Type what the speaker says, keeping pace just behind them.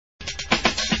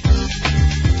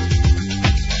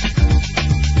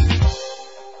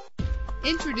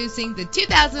Introducing the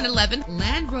 2011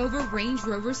 Land Rover Range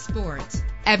Rover Sport.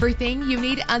 Everything you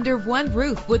need under one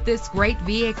roof with this great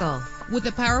vehicle. With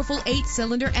a powerful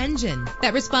 8-cylinder engine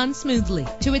that responds smoothly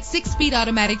to its 6-speed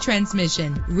automatic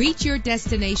transmission. Reach your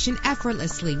destination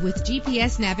effortlessly with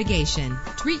GPS navigation.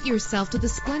 Treat yourself to the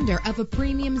splendor of a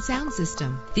premium sound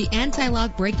system. The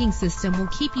anti-lock braking system will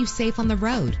keep you safe on the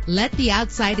road. Let the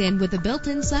outside in with a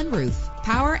built-in sunroof.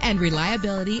 Power and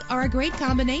reliability are a great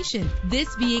combination.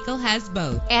 This vehicle has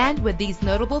both. And with these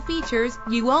notable features,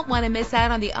 you won't want to miss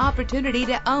out on the opportunity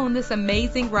to own this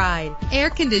amazing ride. Air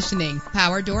conditioning,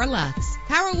 power door locks,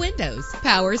 power windows,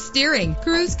 power steering,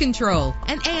 cruise control,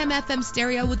 and AM/FM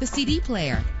stereo with a CD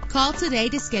player. Call today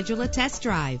to schedule a test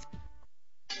drive.